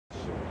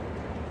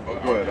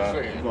Go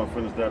ahead, you're going to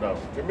finish that out.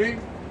 To me,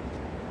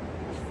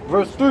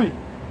 verse 3.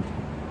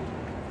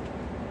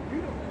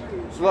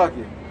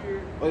 Slakia.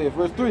 Oh yeah,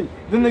 verse 3.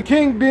 Then the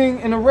king, being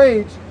in a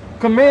rage,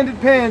 commanded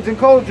pans and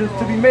cauldrons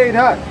to be made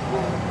hot.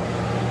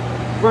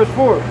 Verse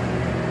 4.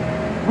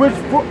 Which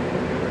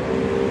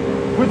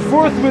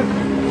forthwith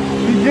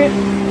began.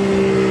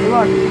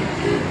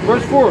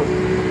 Verse 4.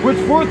 Which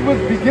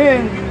forthwith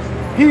began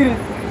heated,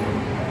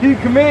 he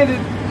commanded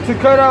to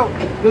cut out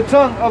the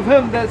tongue of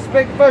him that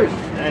spake first,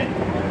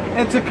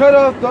 and to cut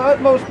off the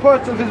utmost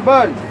parts of his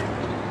body,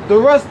 the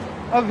rest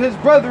of his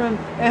brethren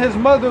and his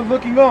mother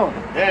looking on.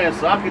 Yeah,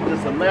 so I could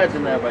just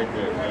imagine that right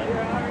there,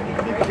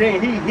 man. The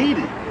king, he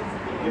heated,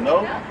 you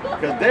know,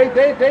 because they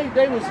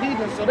was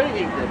heathen, so they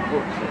ate that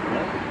pork shit,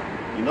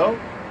 man. You know,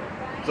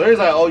 so he's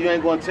like, oh, you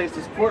ain't gonna taste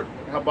this pork?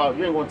 How about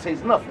you ain't gonna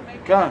taste nothing?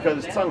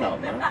 Because it's tongue out,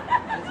 man.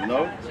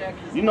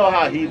 You know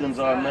how heathens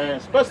are, man.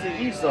 Especially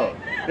Esau,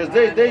 because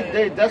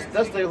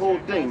that's their whole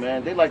thing,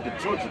 man. They like to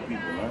torture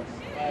people, man.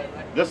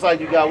 Just like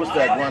you got what's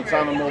that,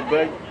 Guantanamo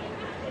Bay?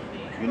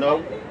 You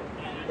know,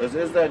 is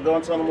that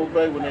Guantanamo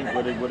Bay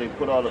where they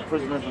put all the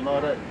prisoners and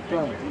all that?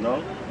 You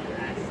know.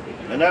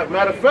 And that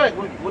matter of fact,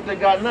 what they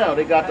got now?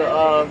 They got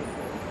the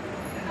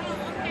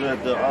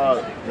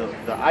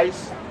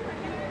ice,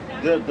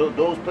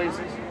 those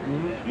places.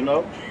 You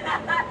know,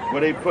 where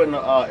they putting the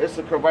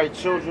Issacharite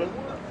children,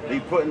 they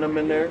putting them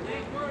in there,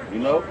 you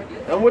know,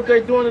 and what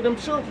they doing to them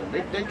children?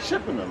 They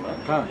chipping them,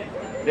 man.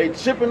 They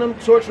chipping them,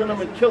 torturing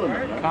them, and killing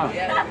them, man.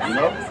 You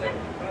know,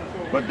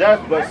 but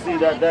see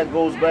that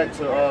goes back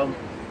to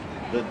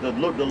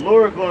the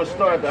Lord going to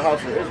start at the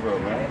house of Israel,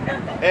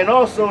 man. And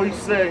also he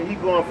said he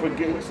going to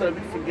forget. He said if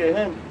you forget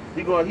him,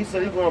 he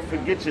said he going to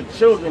forget your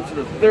children to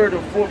the 3rd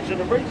and 4th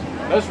generation.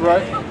 That's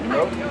right. You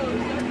know.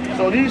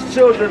 So these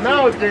children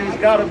nowadays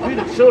got to be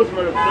the children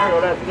of the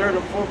 3rd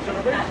and 4th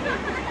generation,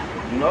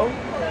 you know?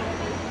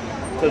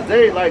 Because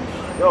they like,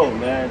 yo,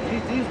 man,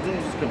 these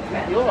dudes is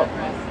completely off,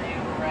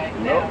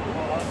 you know?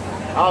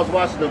 I was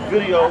watching a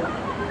video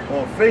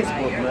on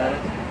Facebook, man,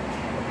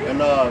 and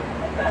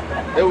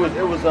it was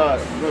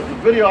the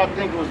video, I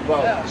think it was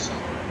about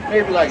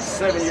maybe like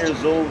 7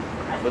 years old,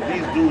 but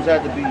these dudes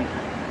had to be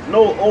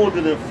no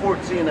older than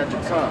 14 at the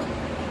time.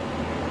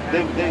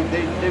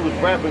 They was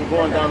rapping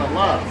going down the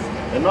line.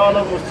 And all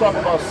of them was talking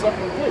about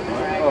sucking dick,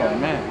 man. Oh,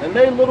 man. And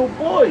they little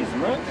boys,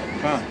 man.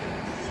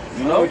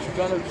 You know what you're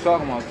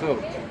talking about, too.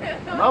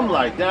 And I'm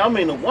like, damn, I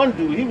mean, the one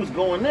dude, he was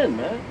going in,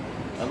 man.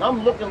 And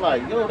I'm looking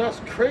like, yo,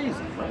 that's crazy,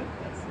 man.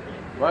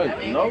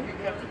 Right. You know?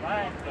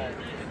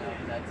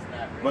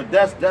 But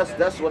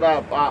that's what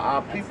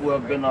our people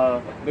have been...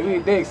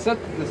 They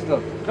accepted this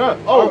stuff.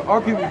 Oh.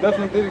 Our people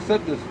definitely did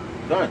accept this.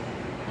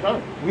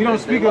 We don't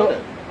speak out...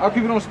 Our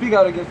people don't speak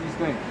out against these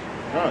things.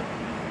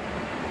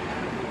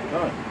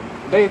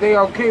 They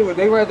are okay with it.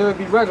 They rather it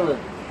be regular.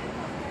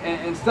 And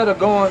instead of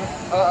going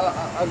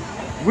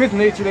with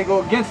nature, they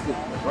go against it.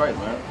 That's right,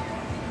 man.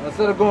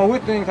 Instead of going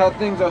with things, how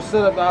things are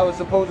set up, how it's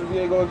supposed to be,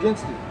 they go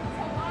against it.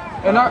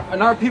 And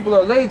our people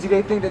are lazy.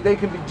 They think that they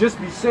can just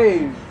be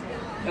saved,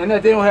 and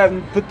that they don't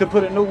have to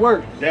put in no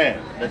work.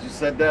 Damn, that you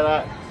said that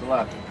out.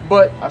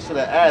 But I should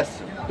have asked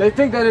him. They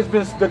think that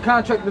the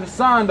contract been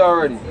signed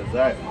already.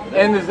 Exactly.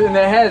 And it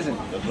hasn't.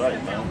 That's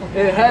right, man.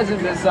 It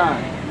hasn't been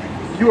signed.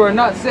 You are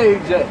not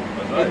saved yet.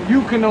 Right. And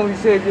you can only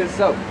save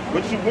yourself.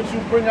 What you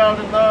bring out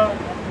in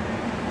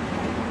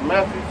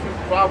Matthew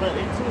 5 and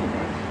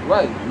 18,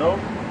 right? You know,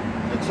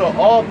 until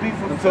all be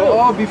fulfilled. Until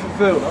all be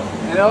fulfilled,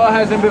 and it all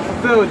hasn't been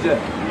fulfilled yet.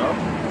 You know?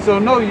 So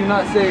no, you're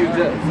not saved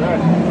yet.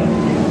 Exactly.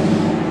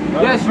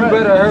 Yes, you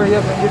better hurry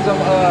up and get some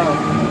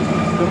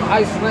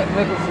ice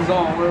necklaces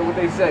on. What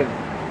they say,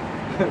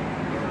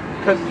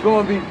 because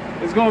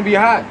it's gonna be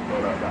hot.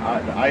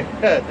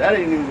 That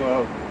ain't even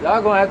gonna.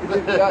 Y'all gonna have to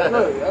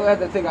y'all have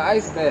to take an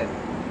ice bath.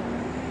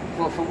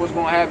 For what's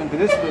going to happen to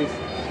this place.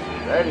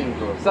 That ain't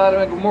good.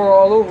 Sodom and Gomorrah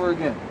all over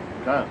again.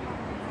 Okay.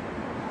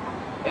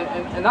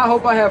 And I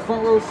hope I have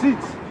front row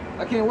seats.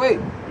 I can't wait.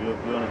 You're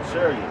on a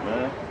chariot,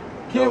 man.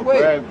 Can't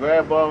wait.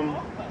 Grab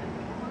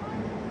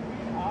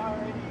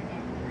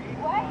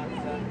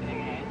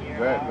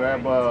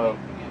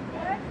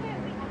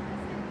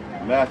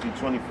Matthew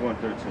 24 and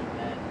 13.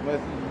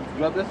 Matthew, you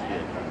got this?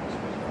 Yeah.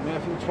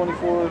 Matthew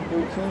 24 and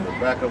 13.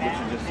 Back up what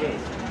you just said.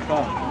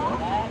 Come.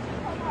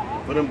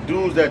 For them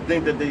dudes that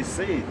think that they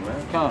saved,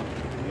 man. Come.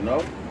 You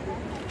know?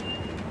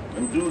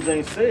 Them dudes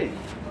ain't saved.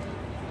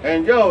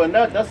 And yo, and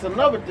that's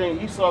another thing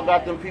Esau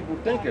got them people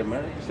thinking,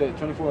 man. You said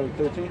 24 to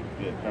 13?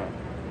 Yeah,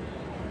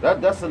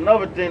 come. That's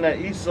another thing that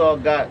Esau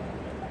got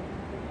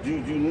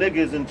you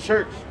niggas in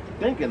church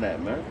thinking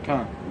that, man.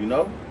 Come. You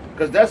know?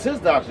 Because that's his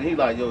doctrine. He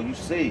like, yo, you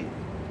saved.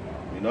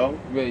 You know?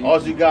 Yeah,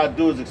 all you gotta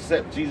do is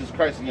accept Jesus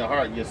Christ in your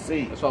heart, you're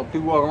saved. That's why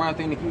people walk around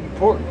thinking they keep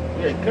important.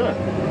 Yeah, come.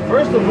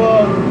 First of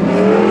all,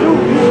 you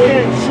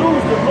can't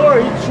choose the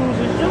Lord, he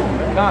chooses you,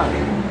 man.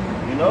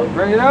 Come. You know?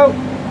 Bring it out.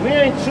 We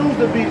ain't choose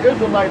to be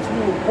Israelites, we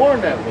were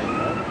born that way,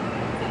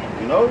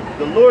 man. You know?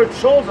 The Lord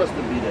chose us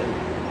to be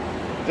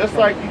that. Just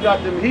like you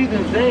got them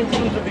heathens, they ain't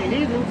choose to be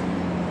heathens.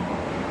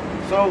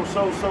 So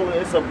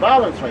it's a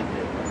balance right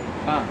there, man.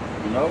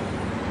 You know?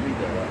 Read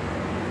that out.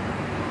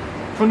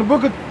 From the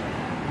book of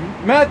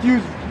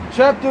Matthew,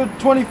 chapter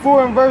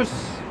 24 and verse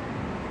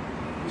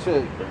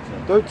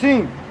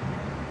 13.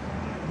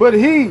 But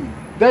he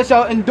that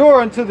shall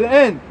endure unto the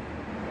end,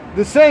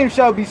 the same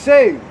shall be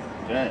saved.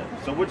 Damn.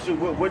 So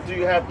what do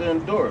you have to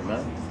endure,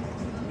 man?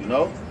 You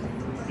know?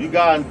 You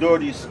gotta endure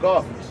these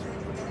scoffers.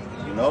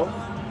 You know?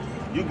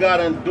 You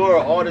gotta endure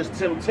all this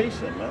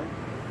temptation, man.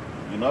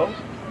 You know?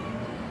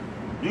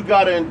 You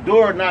gotta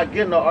endure not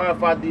getting the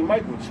RFID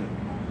microchip.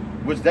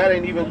 Which that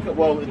ain't even,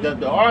 well, the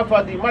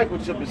RFID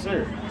microchip is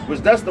here.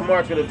 Which that's the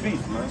mark of the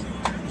beast, man.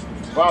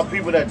 For all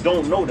people that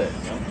don't know that,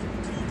 man.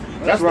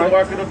 That's right. The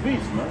mark of the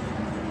beast, man.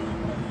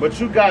 But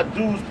you got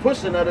dudes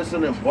pushing at us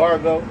an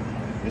embargo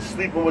and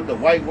sleeping with the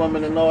white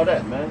woman and all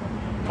that, man.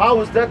 How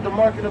is that the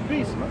mark of the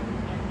beast, man?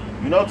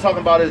 You know, talking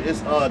about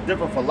it's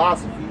different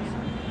philosophies.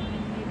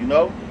 You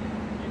know?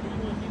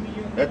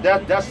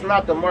 That's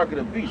not the mark of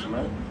the beast,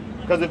 man.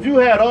 Because if you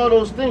had all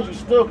those things, you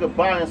still could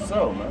buy and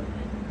sell, man.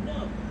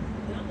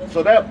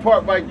 So that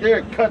part right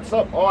there cuts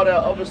up all that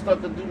other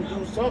stuff that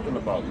dude's talking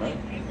about, man.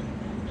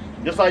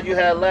 Just like you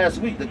had last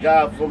week, the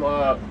guy from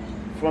the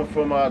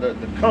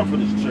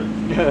Comforters Church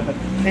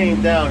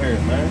came down here,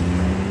 man.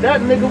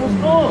 That nigga was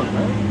gone,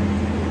 man.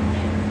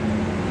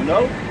 You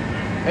know?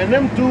 And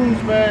them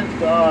dudes, man,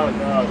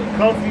 the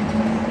Comfy,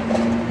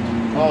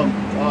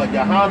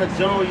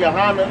 General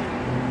Yohana,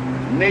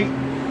 Nate,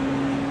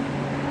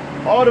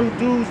 all them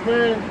dudes,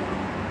 man,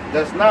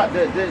 that's not,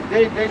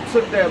 they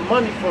took that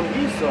money from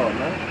Esau,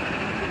 man.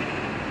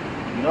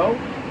 You know?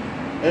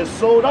 And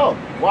sold out.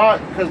 Why?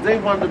 Because they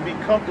wanted to be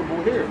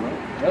comfortable here,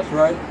 man. That's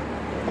right.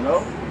 You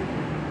know?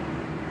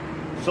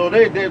 So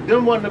they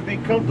wanting to be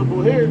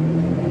comfortable here.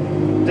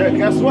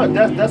 Guess what?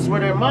 That's where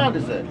their mind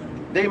is at.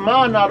 They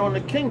mind not on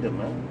the kingdom,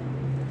 man.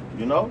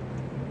 You know?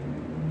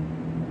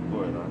 Go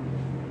ahead, man.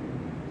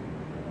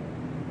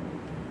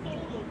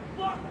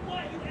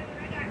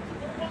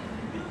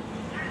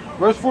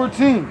 Verse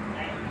 14.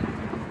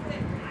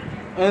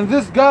 And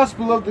this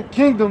gospel of the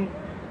kingdom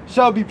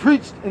shall be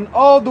preached in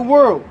all the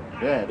world.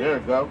 Yeah, there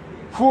you go.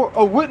 For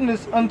a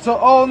witness unto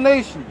all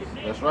nations.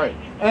 That's right.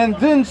 And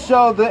then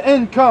shall the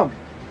end come.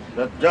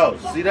 Yo,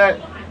 see that?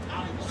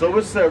 So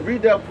it said,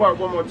 read that part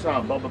one more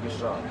time, Baba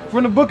Kashar.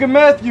 From the book of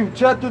Matthew,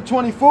 chapter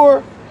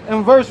 24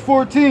 and verse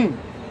 14.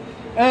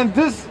 And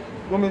this,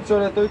 want me to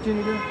start at 13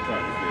 again?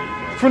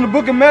 From the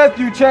book of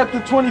Matthew,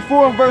 chapter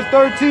 24 and verse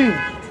 13.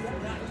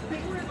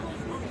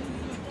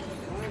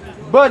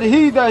 But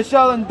he that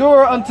shall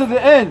endure unto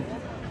the end,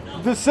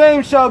 the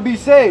same shall be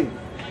saved.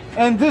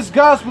 And this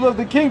gospel of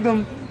the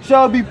kingdom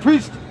shall be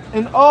preached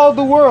in all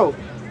the world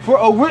for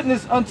a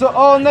witness unto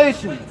all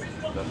nations.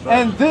 Right.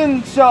 And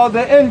then shall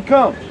the end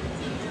come.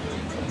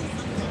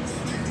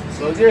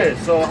 So yeah,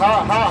 so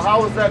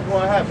how is that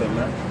going to happen,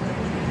 man?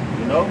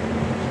 You know?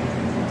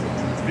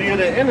 Via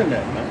the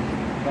internet, man.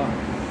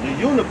 The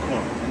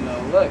unicorn.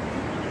 Look.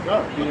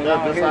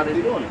 That's how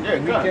they doing it. Yeah,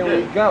 God. Can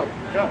we go?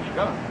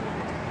 God.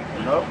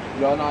 You know?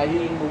 Y'all not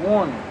heeding the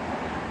warning.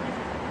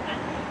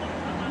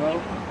 You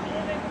know?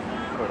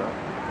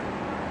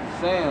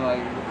 Saying,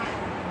 like,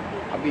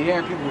 I be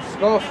hearing people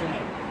scoffing.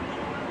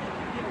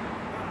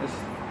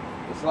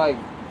 It's like,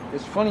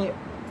 it's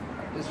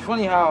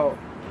funny how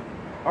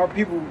our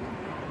people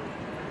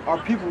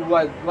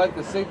like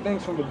to say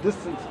things from a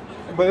distance,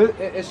 but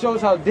it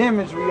shows how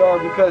damaged we are,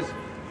 because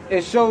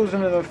it shows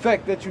in an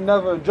effect that you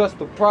never address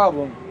the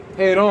problem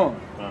head on.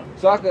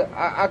 So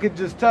I could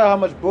just tell how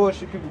much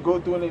bullshit people go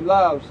through in their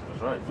lives.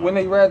 That's right. When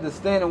they rather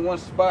stand in one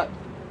spot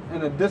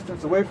in a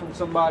distance away from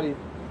somebody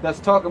that's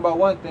talking about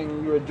one thing,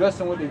 and you're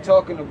addressing what they're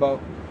talking about,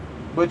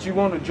 but you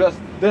won't address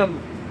them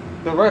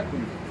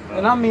directly.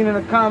 And I mean in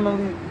a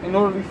commonly and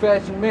orderly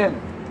fashion manner,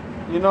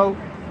 you know.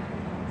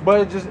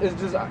 But it's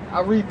just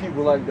I read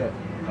people like that.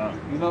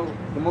 You know,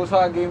 the Most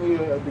High gave me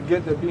the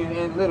gift of being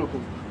analytical,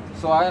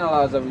 so I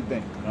analyze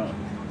everything.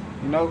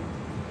 You know.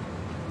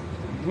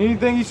 You need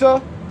anything you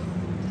saw?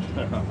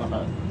 But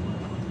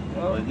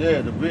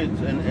yeah, the bridge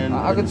and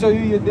I can tell you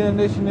your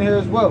damnation in here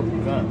as well.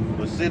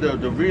 But see the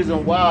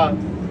reason why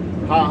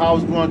how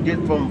it's going to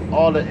get from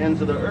all the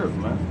ends of the earth,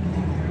 man,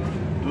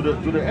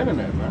 through the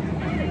internet,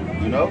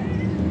 man. You know.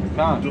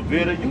 To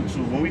via the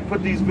YouTube. When we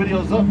put these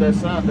videos up, that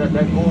sound that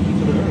goes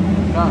into the earth.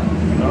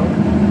 You know?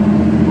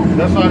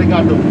 That's why they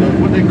got the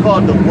what they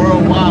call the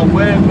World Wide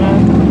Web,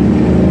 man.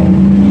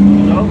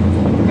 You know?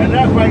 And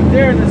that right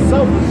there in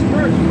itself is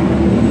spiritual.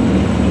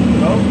 You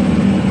know?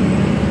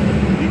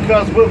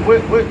 Because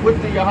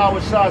what did Yahweh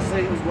Shah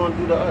say he was going to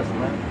do to us,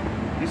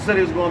 man? He said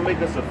he was going to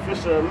make us a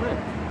fisher of men.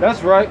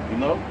 That's right. You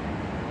know?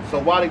 So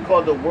why they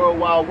call it the World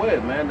Wide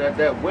Web, man?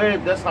 That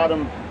web, that's how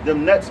them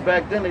nets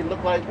back then, they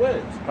look like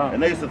webs.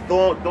 And they used to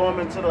throw them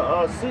into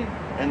the sea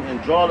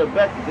and draw it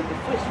back to get the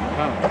fish,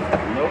 man.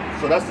 You know?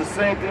 So that's the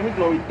same thing we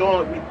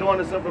doing. We throwing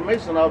this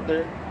information out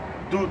there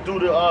through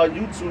the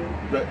YouTube,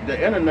 the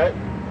internet,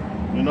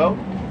 you know?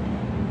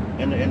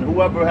 And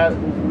whoever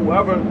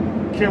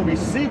can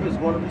receive it is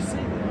going to receive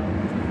it.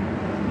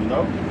 You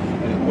know?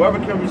 And whoever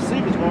can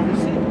receive it is going to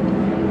receive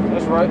it.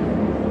 That's right.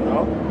 You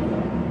know?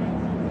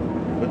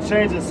 But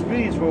changing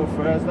speeds real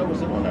fast, that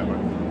was it on that,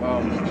 right?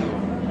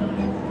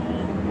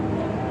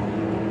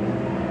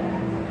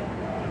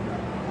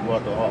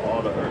 About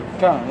all the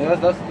earth. Yeah,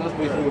 that's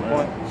basically the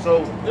point.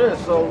 So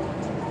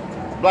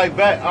like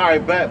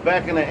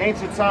back in the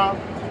ancient time,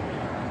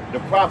 the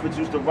prophets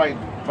used to write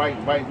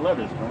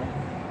letters, man,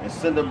 and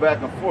send them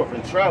back and forth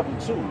and travel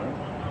too,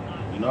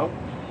 man. You know?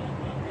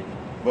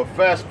 But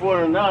fast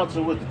forward now to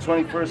the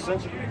 21st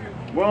century,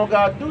 we don't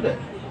gotta do that.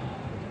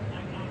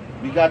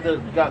 We got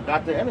the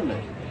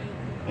internet.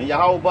 And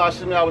Yahweh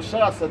Bashim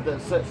Yahushua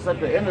set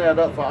the internet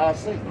up for our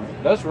sake,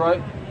 man. That's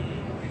right.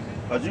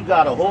 Cause you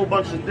got a whole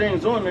bunch of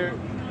things on there,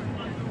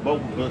 but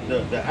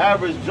the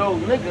average Joe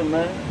nigga,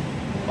 man,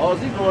 all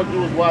he gonna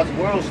do is watch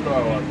World Star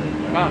all day,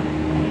 man.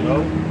 You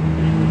know?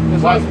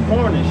 It's watch like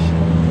porn and shit.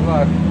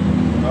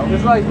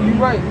 It's like, you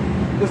right.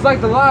 It's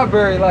like the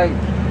library, like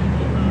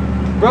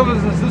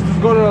brothers and sisters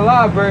go to the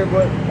library,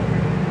 but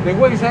they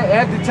waste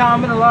half the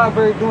time in the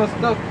library doing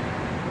stuff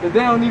that they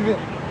don't even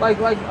like.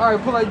 All right,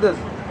 put like this.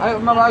 I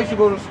remember I used to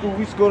go to school.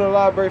 We used to go to the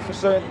library for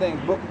certain things,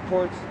 book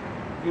reports.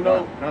 You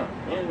know,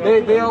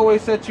 they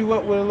always set you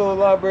up with a little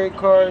library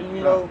card, and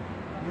you know,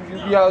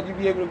 you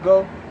be able to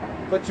go.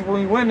 But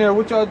when you went there,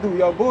 what y'all do?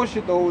 Y'all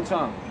bullshit the whole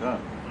time.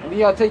 And then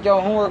y'all take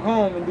y'all homework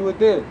home and do it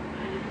there.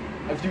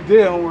 If you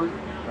did homework,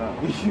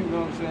 you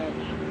know what I'm saying?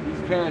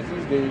 These parents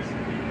these days.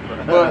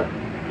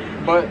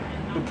 But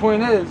the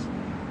point is,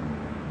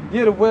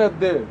 get the web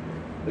there.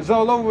 It's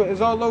all over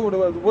the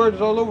web. The word is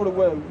all over the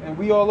web, and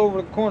we all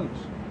over the corners.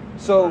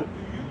 So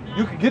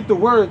you can get the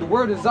word. The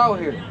word is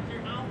out here.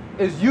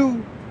 It's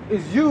you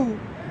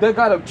that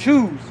gotta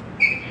choose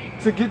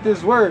to get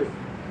this word.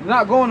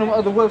 Not going to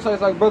other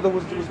websites like brother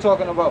was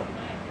talking about.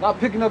 Not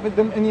picking up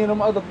any of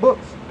them other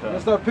books.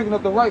 And start picking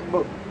up the right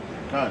book.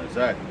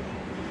 Exactly.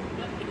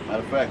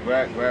 Matter of fact,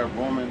 grab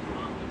Romans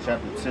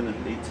chapter 10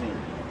 and 18.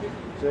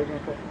 Say again,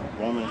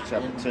 Romans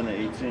chapter 10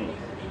 and 18.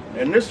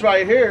 And this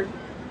right here,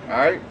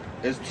 alright,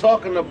 is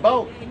talking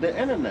about the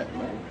internet,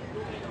 man.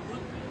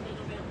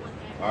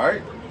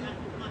 Alright?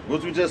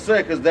 What we just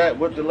said, because that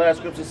what the last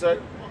scripture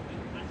said?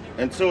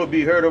 Until it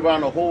be heard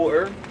around the whole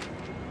earth.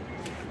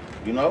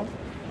 You know?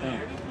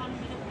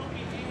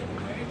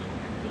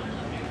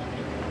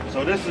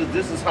 So this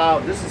is how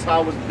it's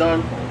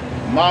done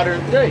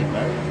modern day,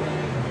 man.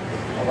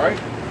 Alright?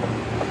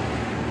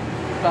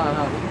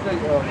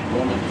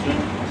 Romans 10.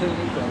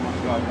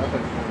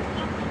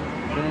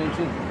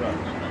 18.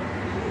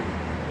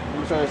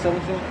 I'm sorry,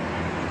 17?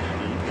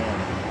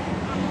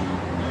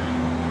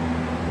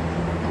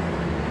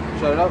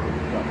 Shut it up.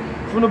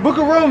 From the book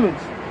of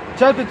Romans,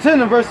 chapter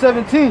 10 and verse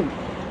 17.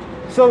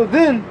 So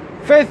then,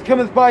 faith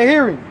cometh by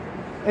hearing,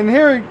 and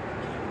hearing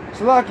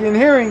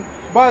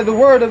by the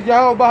word of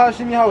Yahweh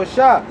Bahashim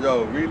Yahushua.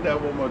 Yo, read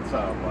that one more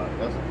time, man.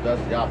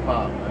 That's Yahweh,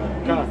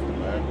 man.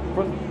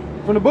 Beautiful, man.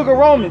 From the book of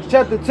Romans,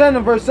 chapter 10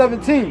 and verse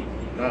 17.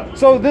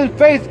 So then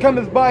faith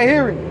cometh by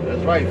hearing.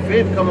 That's right,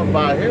 faith cometh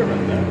by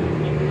hearing, man.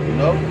 You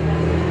know?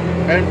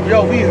 And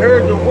yo, we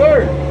heard the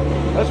word.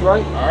 That's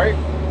right. Alright?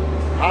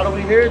 How do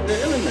we hear it? The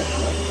internet,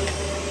 man.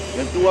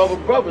 And through our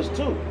brothers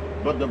too.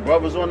 But the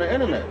brothers on the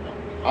internet.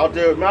 Out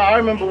there, man, I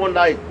remember one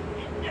night,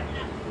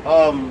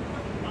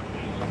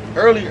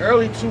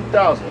 early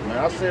 2000, man.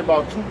 I say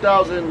about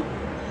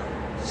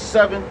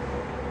 2007,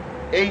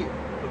 8,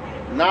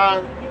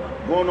 9,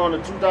 going on to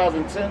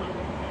 2010,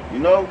 you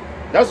know?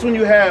 That's when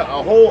you had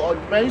a whole,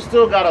 man, you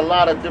still got a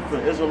lot of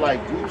different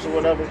Israelite groups or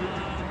whatever,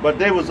 but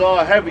they was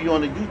all heavy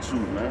on the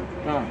YouTube, man.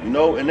 You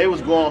know, and they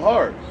was going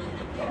hard,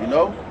 you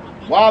know?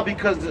 Why?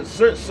 Because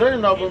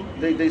certain of them,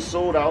 they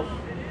sold out,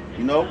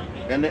 you know?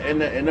 And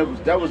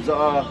that was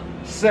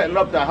setting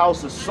up the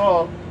house of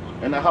Saul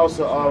and the house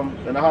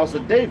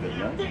of David,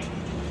 man.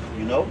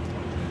 You know,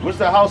 which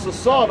the house of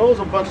Saul, those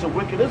are a bunch of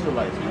wicked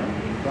Israelites, man,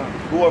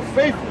 who are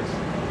faithless.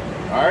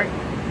 All right,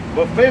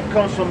 but faith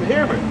comes from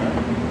hearing, man.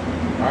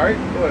 All right,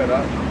 go ahead,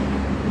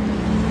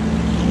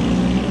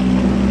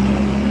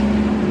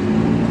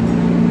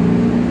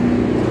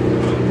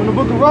 From the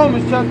book of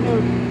Romans,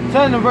 chapter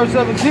 10 and verse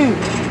 17.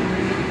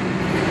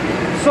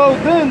 So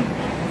then,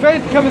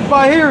 faith cometh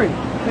by hearing,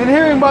 and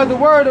hearing by the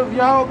word of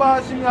Yahweh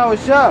Bahashim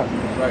Yahushua.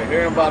 Right,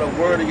 hearing by the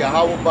word of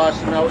Yahweh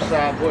Bahashim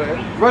Yahushua. Go ahead.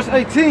 Verse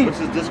 18. Which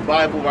is this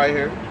Bible right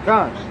here.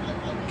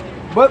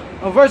 But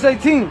verse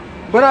 18.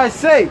 But I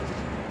say,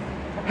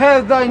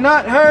 have thy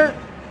not heard?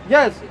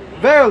 Yes,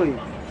 verily,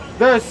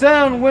 their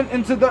sound went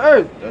into the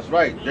earth. That's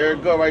right. There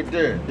it go right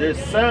there. Their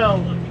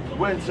sound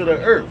went into the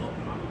earth.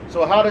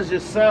 So how does your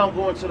sound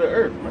go into the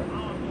earth, man?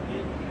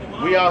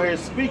 We out here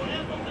speaking.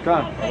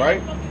 All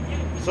right?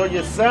 So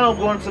your sound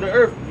going to the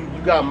earth,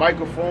 you got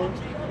microphones,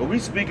 but we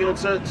speaking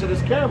into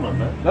this camera,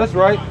 man. That's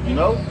right. You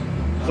know?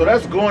 So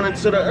that's going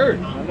into the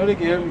earth. I know they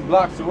can hear me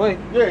blocks away.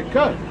 Yeah, it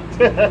can.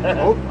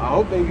 I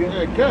hope they can.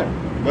 Yeah, it can.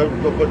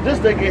 But this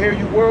they can hear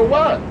you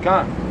worldwide.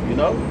 You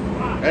know?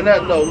 And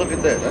that, no, look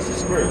at that. That's the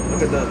spirit.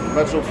 Look at the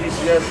Metro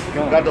PCS.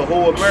 Got the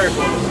whole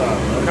America on the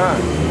side,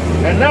 man.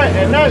 And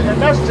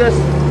that's just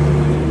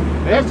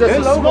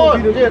a small,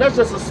 that's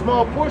just a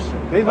small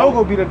portion. They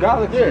logo be the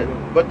galaxy. Yeah,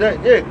 but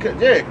that, it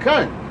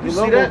can. You see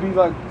logo that? Be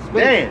like space.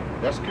 Damn,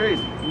 that's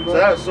crazy. So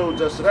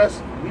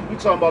that's we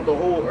talking about the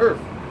whole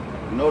Earth.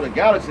 You know, the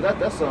galaxy.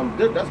 That's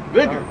something. That's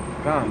bigger.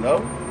 You know.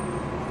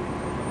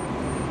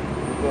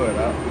 Go ahead,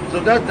 Al. So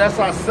that's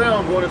our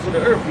sound going into the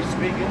Earth. We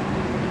speaking,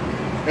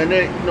 and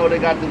they they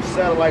got them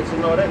satellites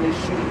and all that, and they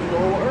shoot it through the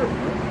whole Earth.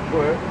 Man.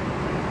 Go ahead.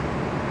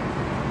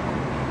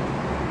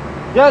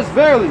 Yes,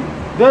 verily,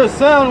 their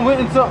sound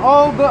went into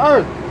all the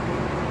earth,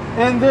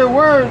 and their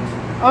words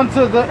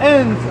unto the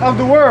ends of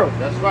the world.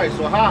 That's right.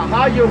 So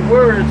how your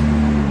words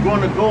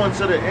going to go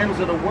into the ends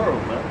of the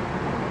world, man?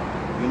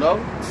 You know?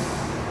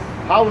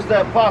 How is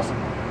that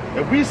possible?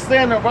 If we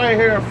standing right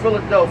here in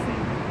Philadelphia,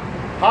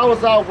 how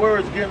is our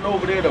words getting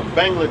over there to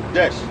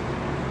Bangladesh,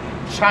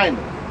 China,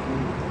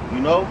 you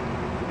know,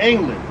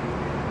 England,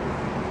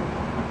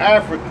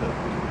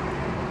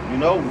 Africa, you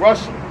know,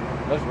 Russia?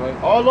 That's right.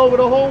 All over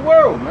the whole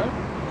world, man.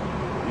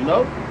 You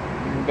know?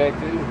 Back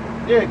to you.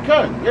 Yeah,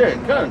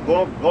 cutting.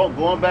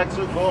 Going back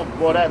to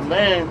for that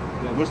land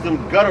with them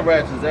gutter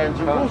rats is at in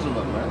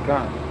Jerusalem, man.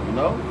 You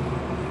know?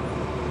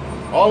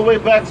 All the way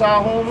back to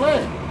our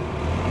homeland.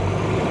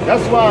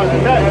 That's why,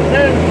 and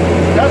then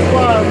that's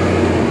why,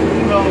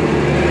 you know,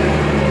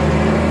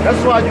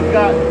 that's why you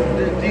got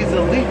these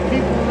elite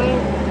people, man.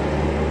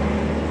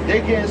 They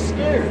getting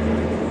scared.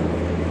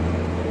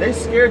 They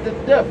scared to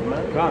death,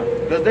 man.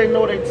 Because they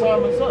know their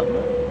time is up,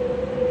 man.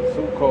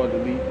 So-called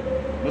elite.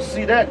 But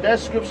see, that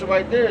scripture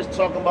right there is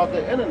talking about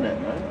the internet,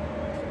 man.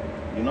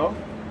 You know?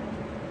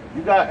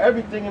 You got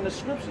everything in the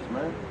scriptures,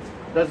 man.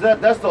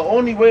 That's the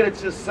only way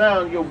that your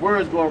sound, your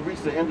words going to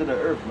reach the end of the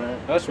earth, man.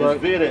 That's right.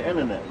 It's via the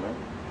internet, man.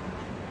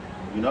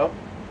 You know?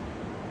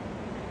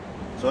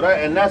 So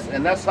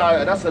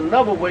that's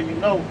another way you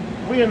know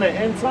we in the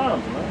end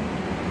times, man.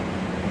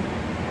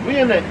 We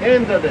in the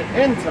end of the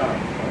end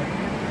times,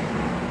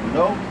 man. You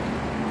know?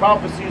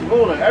 Prophecies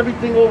rolling.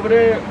 Everything over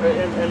there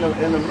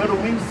in the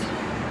Middle East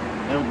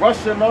and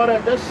Russia and all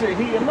that shit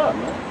heating up,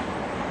 man.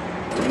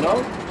 You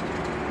know?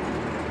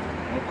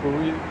 And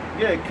Korea?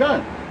 Yeah, it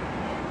can.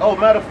 Oh,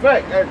 matter of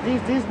fact,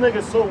 these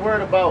niggas so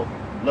worried about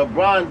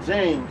LeBron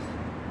James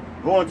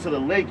going to the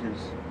Lakers.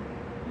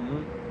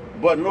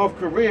 But North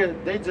Korea,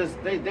 they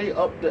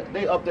up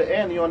the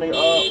ante on their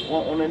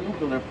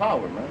nuclear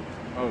power, man.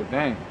 Oh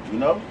dang. You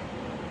know?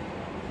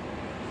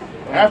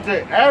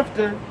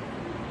 After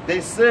they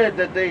said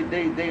that they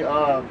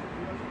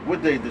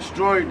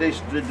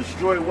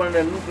destroyed one of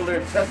their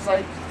nuclear test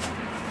sites.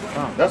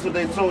 That's what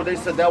they told. They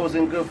said that was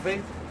in good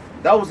faith.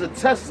 That was a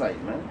test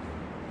site, man.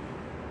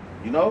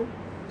 You know?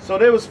 So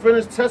they was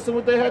finished testing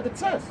what they had to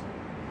test.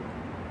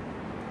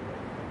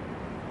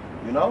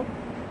 You know?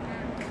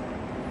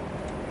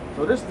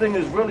 So this thing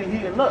is really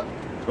heating up.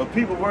 But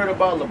people worried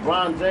about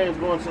LeBron James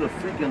going to the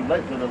freaking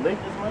to the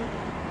Lakers,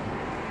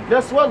 man.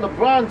 Guess what?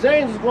 LeBron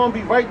James is going to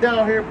be right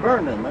down here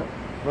burning, man.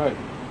 Right.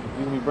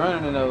 He's going to be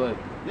burning in LA.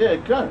 Yeah,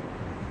 it can.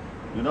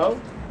 You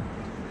know?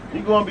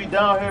 He's going to be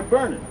down here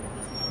burning.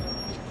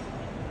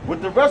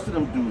 With the rest of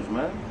them dudes,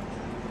 man.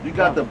 You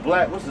got the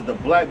black, what's it, the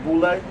Black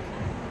Boule?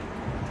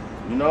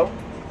 You know?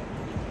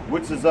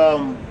 Which is,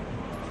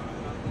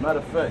 matter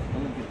of fact,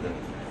 let me get that.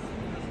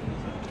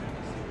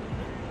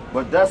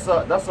 But that's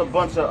a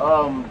bunch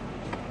of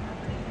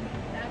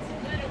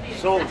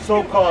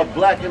so-called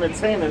black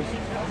entertainers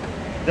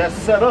that's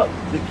set up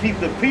to keep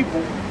the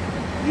people,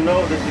 you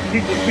know, to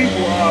keep the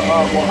people,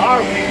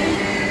 our people,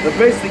 to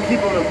basically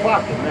keep them in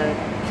pocket, man.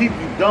 Keep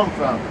you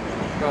dumbfounded.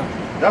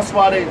 That's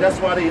why they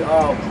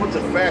put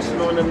the fashion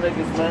on them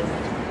niggas, man.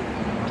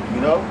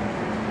 You know?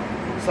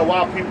 So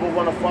why people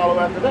want to follow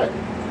after that?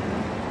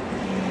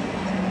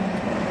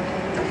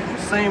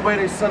 The same way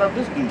they set up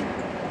this dude.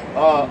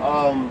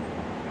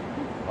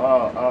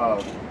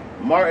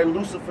 Martin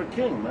Lucifer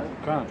King, man.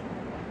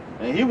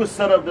 And he was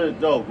set up to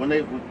when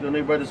they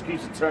read the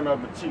scripture, turn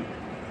off the cheek.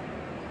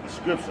 The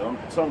scripture, I'm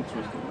tongue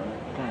twisted,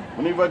 man.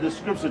 When he read the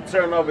scripture,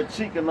 turn off the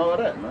cheek and all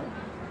that, man.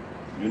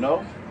 You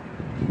know?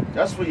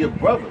 That's for your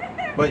brother.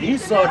 But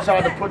Esau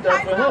tried to put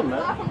that for him,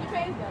 man.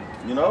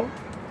 You know?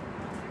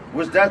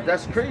 Which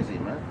that's crazy,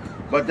 man.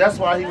 But that's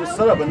why he was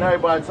set up, and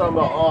everybody talking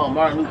about, oh,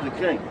 Martin Luther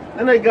King.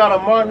 Then they got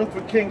a Martin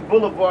Luther King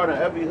Boulevard in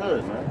every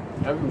hood, man.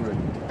 Everywhere.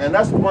 And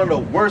that's one of the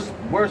worst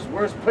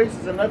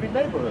places in every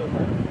neighborhood,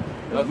 man.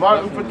 That's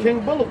Martin Luther King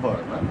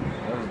Boulevard, man.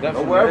 That's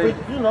definitely wherever,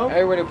 you know.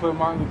 Everywhere they put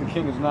Martin Luther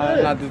King is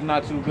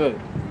not too good.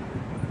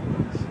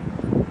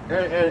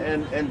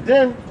 And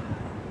then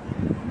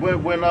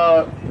when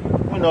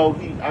you know,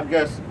 I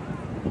guess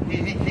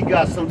he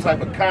got some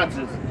type of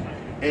conscience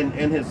in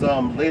his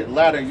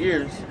latter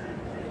years,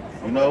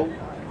 you know.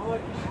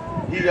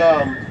 He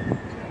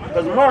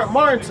because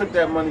Martin took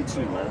that money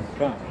too, man.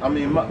 I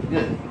mean,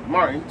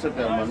 Martin took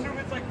that money,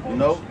 you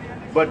know.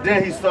 But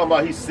then he's talking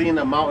about he's seen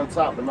the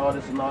mountaintop and all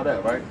this and all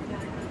that, right?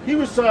 He's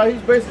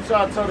basically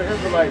trying to tell the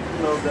Israelites,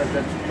 you know, that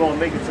you're gonna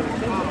make it to the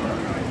kingdom, man.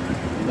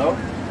 You know.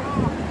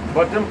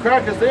 But them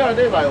crackers, they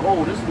like,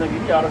 oh, this nigga,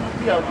 he out of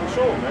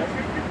control, man.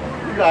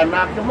 You gotta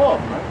knock him off,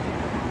 man.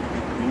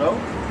 You know.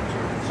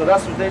 So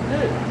that's what they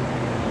did.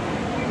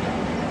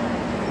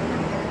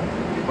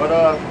 But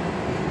I'm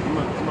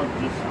gonna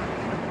just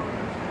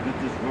get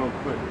this real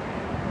quick.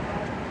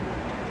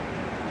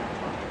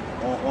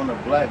 On the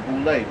Black Boule,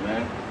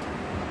 man.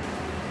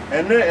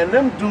 And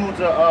them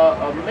dudes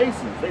are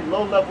Masons. They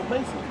low-level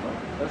Masons, man.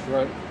 That's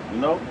right. You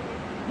know?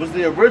 Was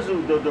the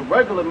original, the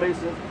regular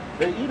Masons,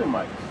 they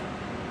Edomites.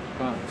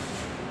 Come.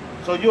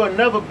 So you'll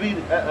never be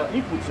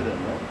equal to them,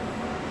 man.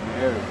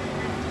 Yeah.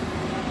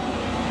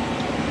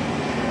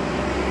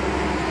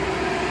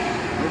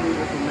 Give me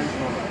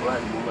information on the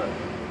Black Boule.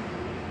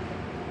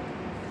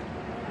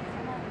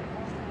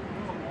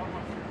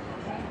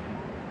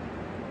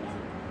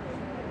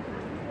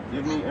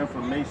 Give me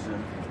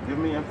information. Give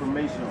me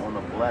information on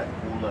the Black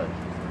Boule.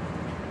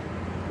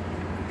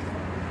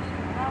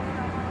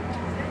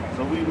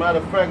 So we, matter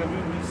of fact, if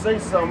we say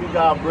something, we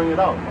gotta bring it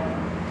out.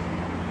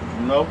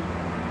 You know,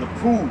 to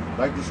prove,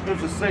 like the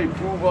scriptures say,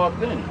 prove all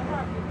things.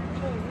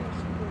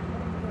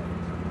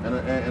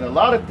 And a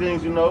lot of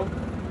things, you know,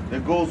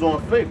 it goes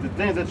on faith. The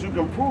things that you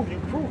can prove, you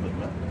prove it,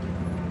 man.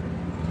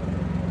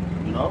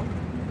 You know?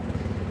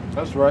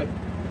 That's right.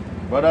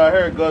 But I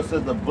heard God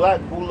says the Black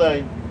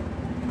Boule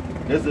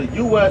is a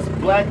U.S.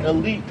 black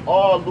elite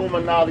all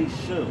Illuminati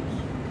shields.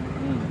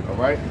 All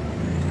right?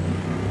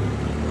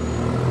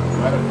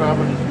 Matter of fact, I'm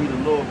going to just read a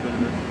little bit of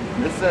this.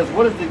 It says,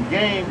 what is the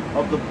game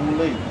of the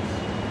Boulets?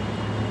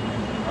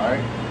 All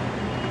right?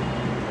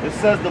 It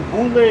says the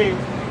Boulets,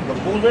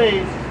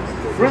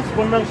 French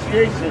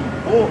pronunciation,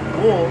 bull,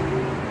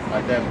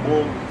 like that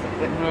bull.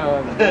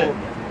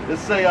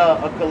 It's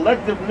a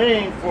collective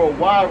name for a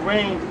wide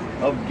range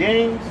of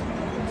games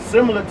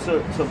similar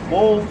to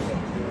bowls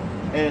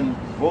and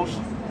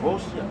Boshi,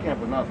 I can't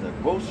pronounce that.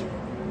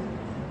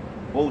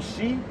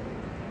 Boshi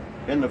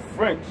in the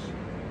French,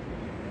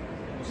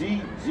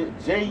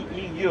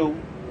 J-E-U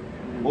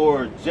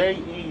or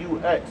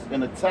J-E-U-X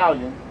in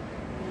Italian,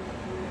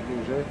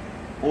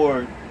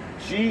 or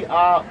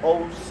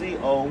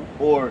G-I-O-C-O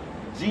or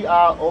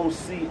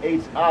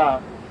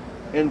G-I-O-C-H-I,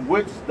 in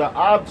which the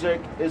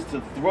object is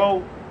to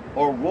throw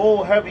or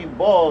roll heavy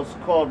balls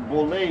called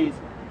boulets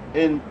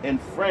in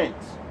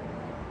France,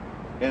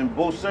 and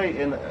Bochet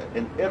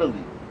in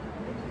Italy,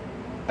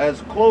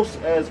 as close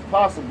as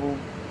possible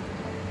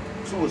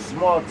to a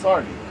small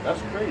target.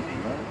 That's crazy,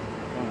 man.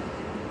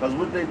 Because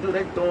what they do,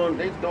 they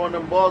throwing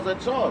them balls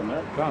at y'all,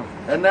 man.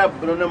 And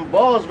them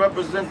balls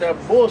represent that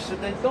bullshit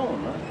they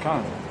throwing,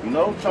 man. You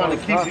know, trying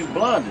to keep you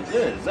blinded.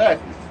 Yeah,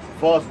 exactly.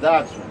 False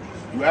doctrine.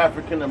 You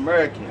African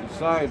American.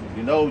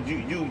 You know,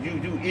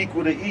 you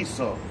equal to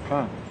Esau.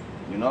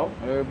 You know?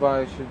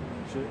 Everybody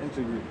should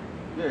integrate.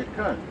 Yeah,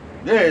 kind.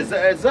 Yeah,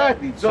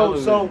 exactly.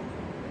 So,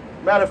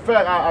 matter of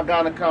fact, I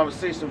got in a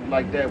conversation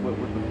like that with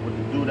the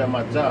dude at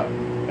my job.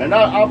 And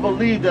I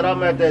believe that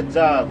I'm at that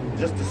job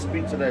just to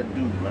speak to that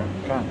dude, man.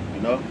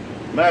 You know?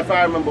 Matter of fact,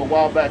 I remember a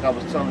while back I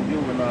was telling you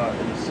and the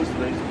sister,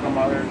 they used to come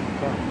out here.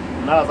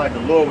 And I was like, the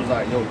Lord was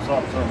like, yo,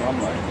 talk to him.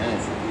 I'm like, man,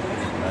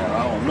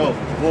 I don't know.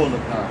 The bull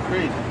look kind of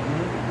crazy.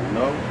 You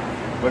know?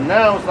 But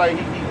now it's like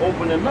he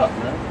opening up,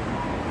 man.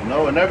 You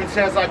know? And every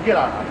chance I get,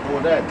 I throw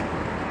it at him.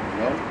 You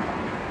know?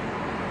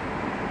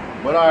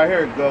 But all right,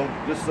 here it go.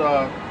 Just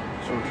show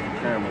it to the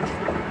camera.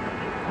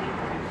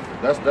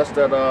 That's that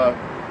the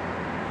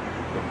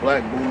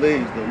Black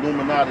Boulets, the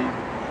Illuminati.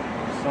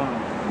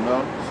 You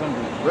know?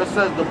 It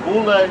says the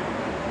Boule,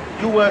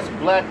 U.S.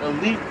 Black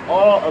Elite,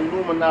 all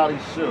Illuminati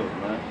shield,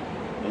 man.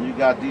 And you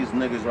got these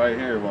niggas right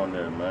here on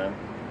there, man.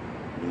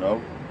 You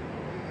know?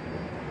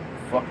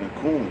 Fucking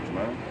coons,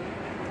 man.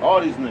 All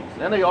these niggas.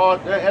 And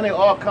they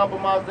all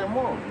compromise their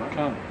morals,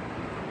 man.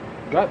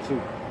 Got to.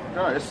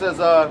 Yeah, it says,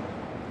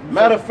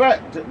 matter of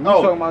fact, no.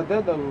 You talking about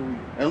that though?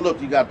 And look,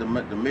 you got the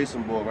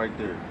Mason boy right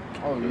there.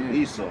 Oh, yeah.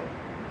 Esau.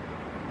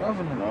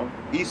 Definitely. You know?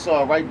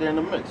 Esau right there in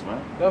the mix,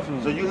 man.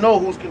 Definitely. So you know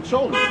who's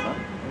controlling it, man.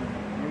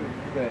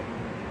 You got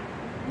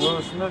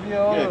Will Smith,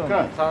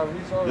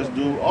 Tyrese, this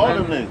dude, all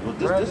them niggas. But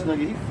this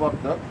nigga, he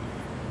fucked up.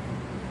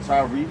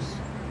 Tyrese,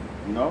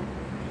 you know?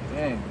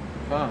 Dang,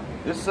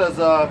 It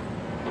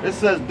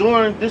says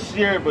during this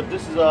year, but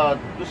this is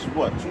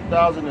what,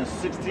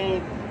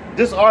 2016.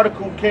 This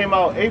article came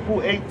out April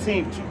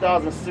 18th,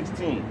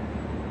 2016.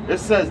 It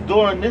says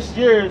during this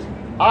year's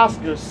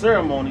Oscar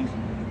ceremonies,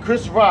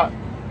 Chris Rock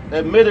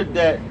admitted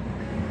that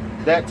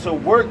to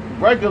work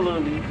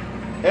regularly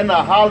in the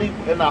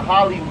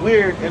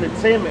Hollywood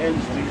entertainment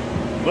industry,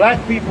 black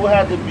people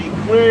had to be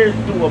cleared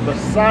through a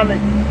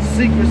Masonic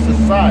secret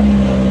society.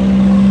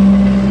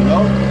 You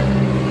know?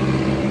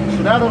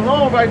 So that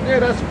alone right there,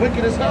 that's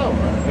wicked as hell,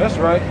 man. That's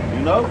right.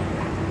 You know?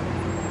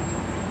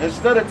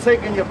 Instead of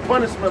taking your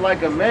punishment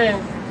like a man,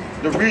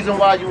 the reason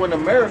why you in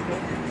America,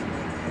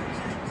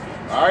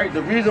 all right,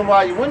 the reason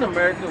why you in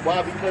America,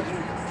 why? Because you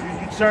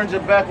turned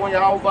your back on your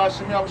Yahweh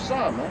Shem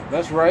Yahushua, man.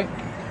 That's right.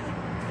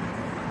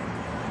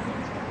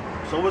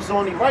 So it's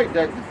only right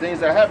that the things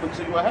that happen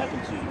to you will happen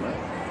to you, man.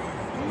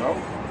 You know?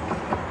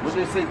 What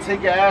they say,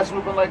 take your ass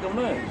whipping like a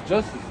man. It's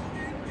justice.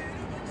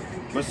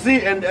 But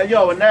see, and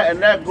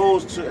that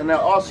goes to, and that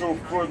also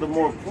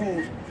furthermore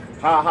proves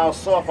how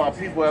soft our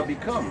people have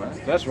become, man.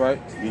 That's right.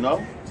 You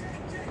know?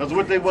 Because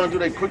what they want to do,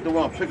 they quick to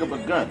want to pick up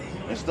a gun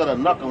instead of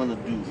knuckling the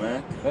dude,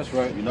 man. That's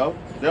right. You know?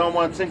 They don't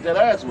want to take that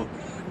ass whooping.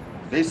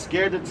 They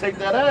scared to take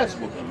that ass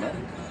whooping, man.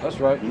 That's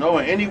right. You know,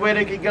 and any way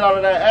they can get out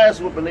of that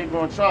ass whooping, they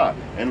gonna try.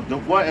 And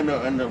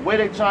the way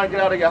they try to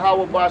get out of your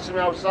Howard Bashim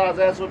outside's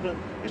ass whooping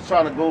is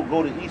trying to go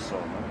to Esau,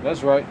 man.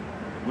 That's right.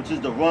 Which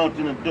is the wrong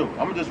thing to do.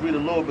 I'm gonna just read a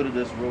little bit of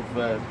this real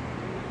fast.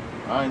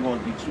 I ain't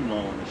gonna be too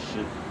long on this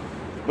shit.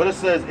 But it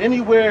says,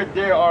 anywhere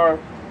there are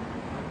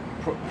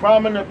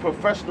prominent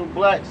professional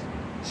blacks,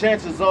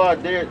 chances are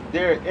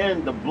they're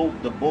in the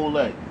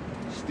Boule.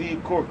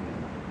 Steve Corky.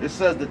 It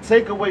says the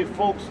takeaway,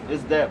 folks,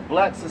 is that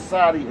black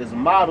society is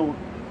modeled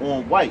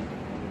on white,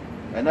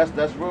 and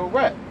that's real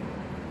rap,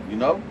 you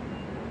know,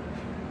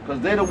 because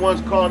they're the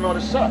ones calling all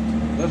the shots.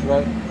 That's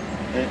right.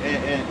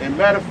 And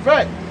matter of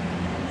fact,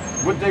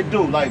 what they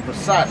do, like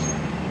Versace,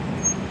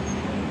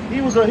 he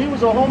was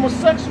a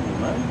homosexual,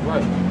 man.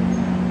 Right.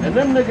 And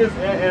them niggas,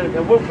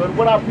 and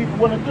what our people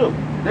want to do,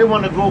 they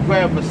want to go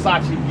grab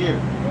Versace gear.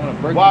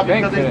 Why?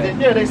 Because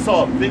they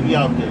saw Biggie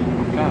out there.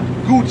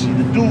 Gucci,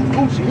 the dude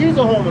Gucci, he's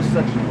a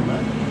homosexual,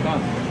 man.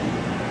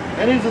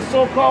 And he's a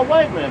so-called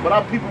white man, but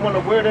our people want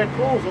to wear their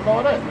clothes and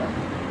all that,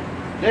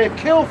 man. They're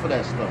killed for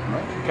that stuff,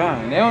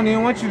 man. They don't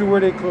even want you to wear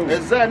their clothes.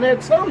 Exactly,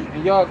 they'll tell you.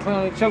 And y'all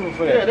clowning each other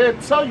for that. Yeah,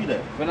 they'll tell you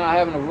that. For not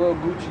having a real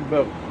Gucci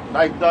belt.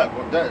 Like that,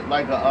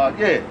 like a,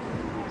 yeah.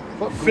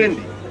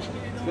 Fendi.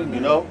 You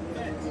know?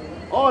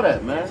 All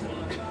that, man.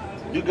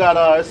 You got,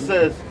 it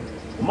says,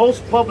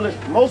 most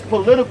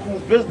political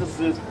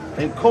businesses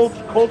and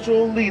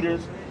cultural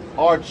leaders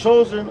are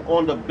chosen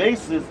on the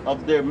basis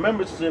of their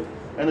membership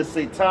in a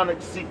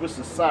satanic secret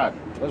society.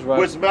 That's right.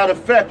 Which, matter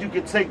of fact, you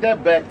can take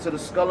that back to the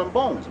Skull and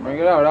Bones, man. Bring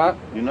it out, huh?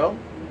 You know?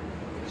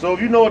 So if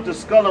you know what the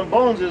Skull and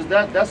Bones is,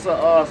 that's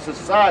a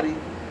society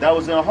that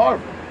was in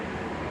Harvard,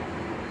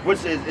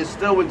 which it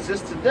still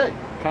exists today.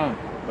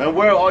 And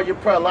where all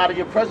a lot of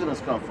your presidents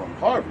come from,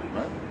 Harvard,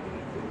 man.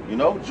 You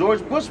know,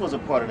 George Bush was a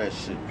part of that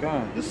shit.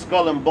 The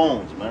Skull and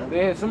Bones,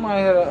 man.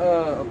 Somebody had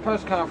a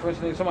press conference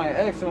and somebody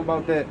asked him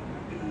about that.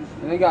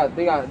 And they got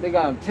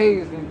him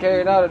tased and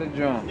carried out of the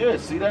drum. Yeah,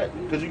 see that?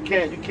 Because you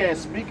can't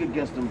speak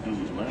against them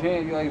dudes, man. You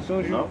can't, like, as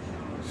soon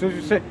as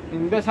you say,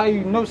 and that's how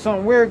you know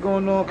something weird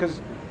going on.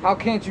 Because how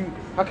can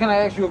I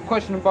ask you a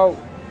question about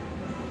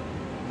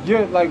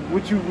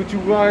what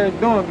you out here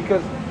doing?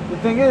 Because the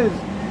thing is,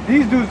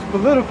 these dudes are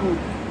political,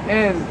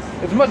 and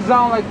as much as I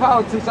don't like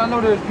politics, I know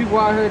there's people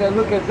out here that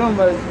look at them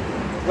as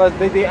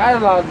they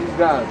idolize these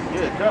guys.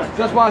 Yeah,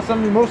 that's why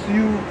most of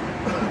you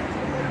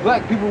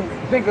black people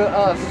think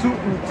a suit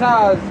and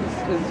ties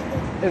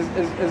is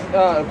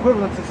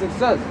equivalent to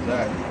success.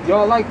 Exactly.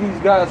 Y'all like these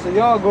guys, so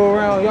y'all go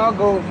around,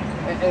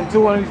 into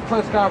one of these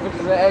press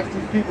conferences and ask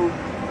these people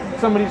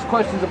some of these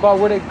questions about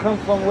where they come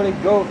from, where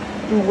they go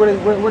through,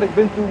 where they've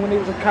been through when they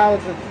was in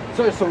college, and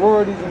certain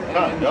sororities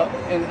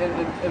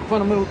and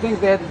fundamental things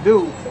they had to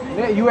do.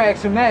 You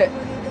ask them that,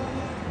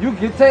 you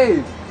get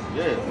tased.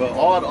 Yeah, but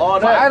all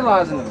that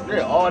idolizing them.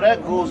 Yeah, all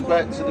that goes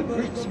back to the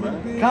Greeks,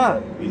 man.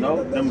 You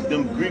know,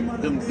 them Greek,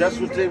 that's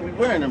what they be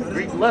wearing, them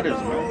Greek letters,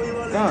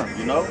 man.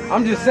 You know?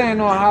 I'm just saying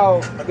on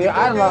how they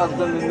idolize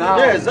them and how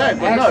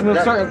exactly. asking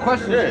them certain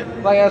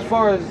questions. Like as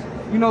far as,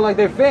 like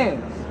they're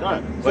fans.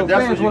 So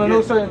fans want to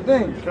know certain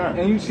things.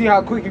 And you see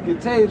how quick you get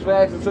tased for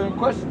asking certain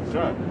questions.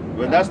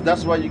 But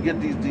that's why you get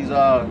these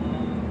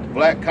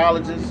black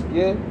colleges.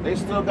 Yeah. They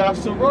still got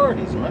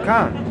sororities,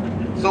 man.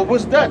 So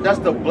what's that? That's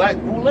the black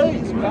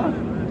boulets, man.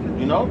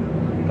 You know?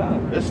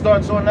 It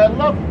starts on that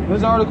level.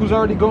 This article's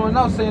already going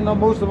out saying that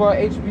most of our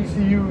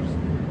HBCUs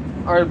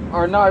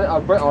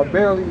are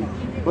barely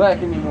black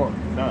anymore.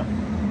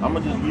 I'm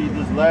gonna just read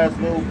this last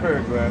little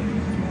paragraph.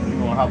 We're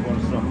gonna hop on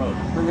to something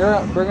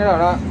else. Bring it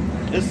out,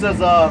 huh? It says,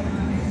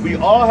 we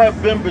all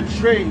have been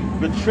betrayed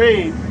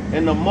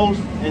in the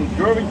most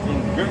enduring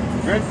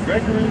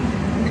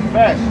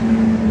fashion.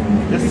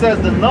 It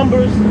says the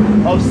numbers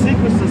of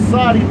secret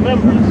society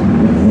members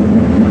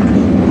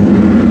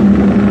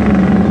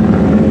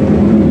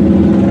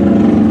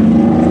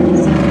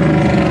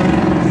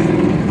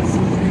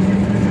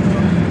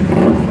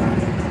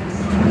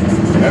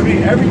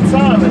every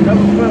time it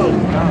never fails.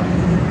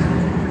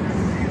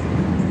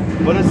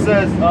 But it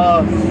says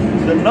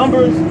the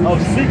numbers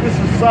of secret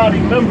society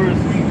members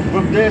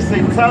with their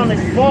satanic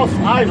false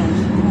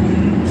idols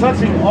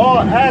touching all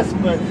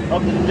aspects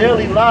of the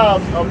daily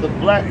lives of the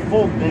black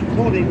folk,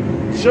 including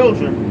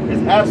children,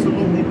 is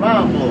absolutely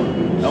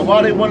mind-blowing. And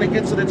why they want to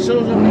get to the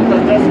children?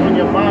 Because that's when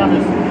your mind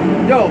is...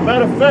 Yo,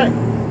 matter of fact...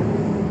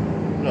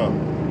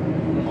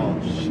 Oh,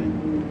 shit.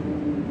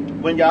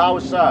 When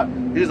Yahweh shot,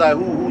 he's like,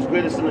 who's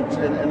greatest in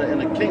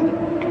the kingdom?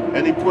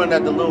 And he pointed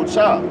at the little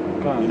child.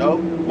 You know?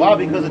 Why?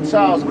 Because a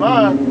child's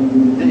mind,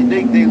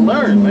 they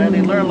learn, man.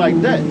 They learn like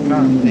that.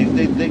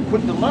 They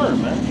quick to learn,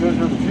 man.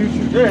 Children of the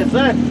future. Yeah,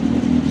 exactly.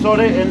 So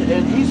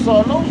and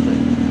Esau knows that,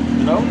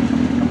 you know?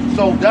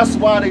 So that's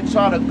why they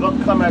try to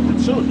come at the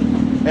children.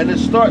 And it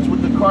starts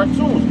with the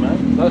cartoons,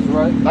 man. That's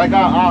right. Like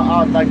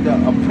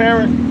a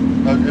parent,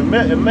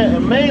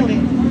 and mainly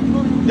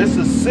it's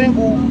a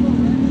single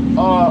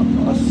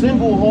a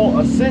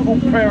single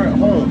parent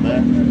home,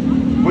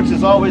 man, which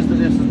is always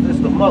it's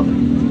the mother.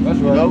 That's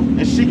right. You know,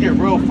 and she get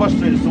real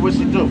frustrated. So what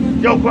she do?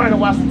 Yo, go ahead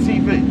and watch the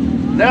TV.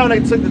 Now they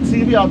took the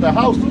TV out the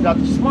house. You got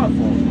the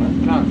smartphones,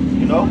 man.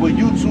 You know, with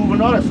YouTube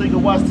and all that, so you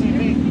can watch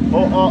TV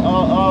or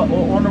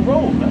on the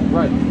road, man.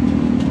 Right.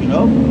 You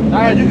know,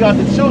 and you got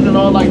the children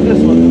all like this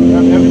one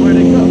everywhere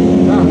they go.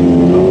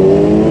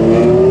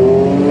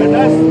 And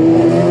that's.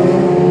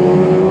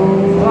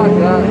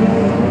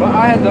 But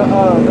I had to,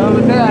 the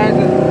other day, I had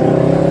to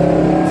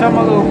tell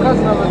my little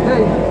cousin the other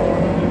day.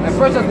 At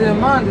first I didn't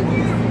mind it,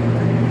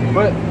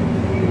 but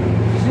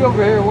she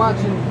over here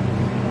watching.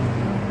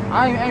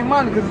 I ain't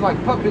mind it because it's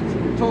like puppets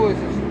and toys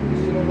and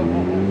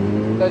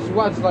shit that she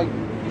watches, like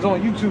it's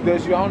on YouTube.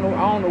 That she I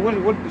don't know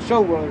what the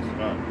show was.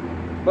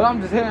 But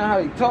I'm just hearing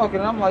how they talking,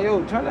 and I'm like,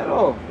 yo, turn that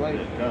off. Like,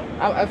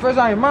 at first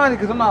I ain't mind it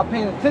because I'm not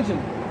paying attention.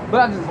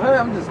 But I just heard,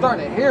 I'm just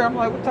starting to hear. I'm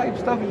like, what type of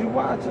stuff is you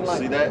watching? Like,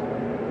 see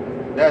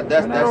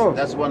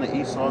that's one of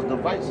Esau's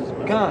devices,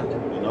 man.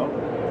 You know,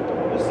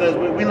 it says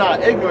we're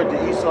not ignorant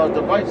to Esau's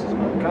devices,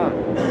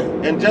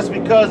 man. And just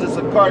because it's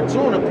a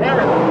cartoon,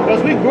 apparently,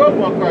 because we grew up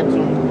on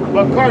cartoons,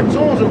 but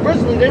cartoons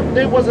originally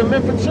they wasn't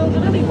meant for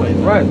children anyway.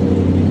 Right.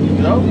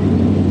 You know.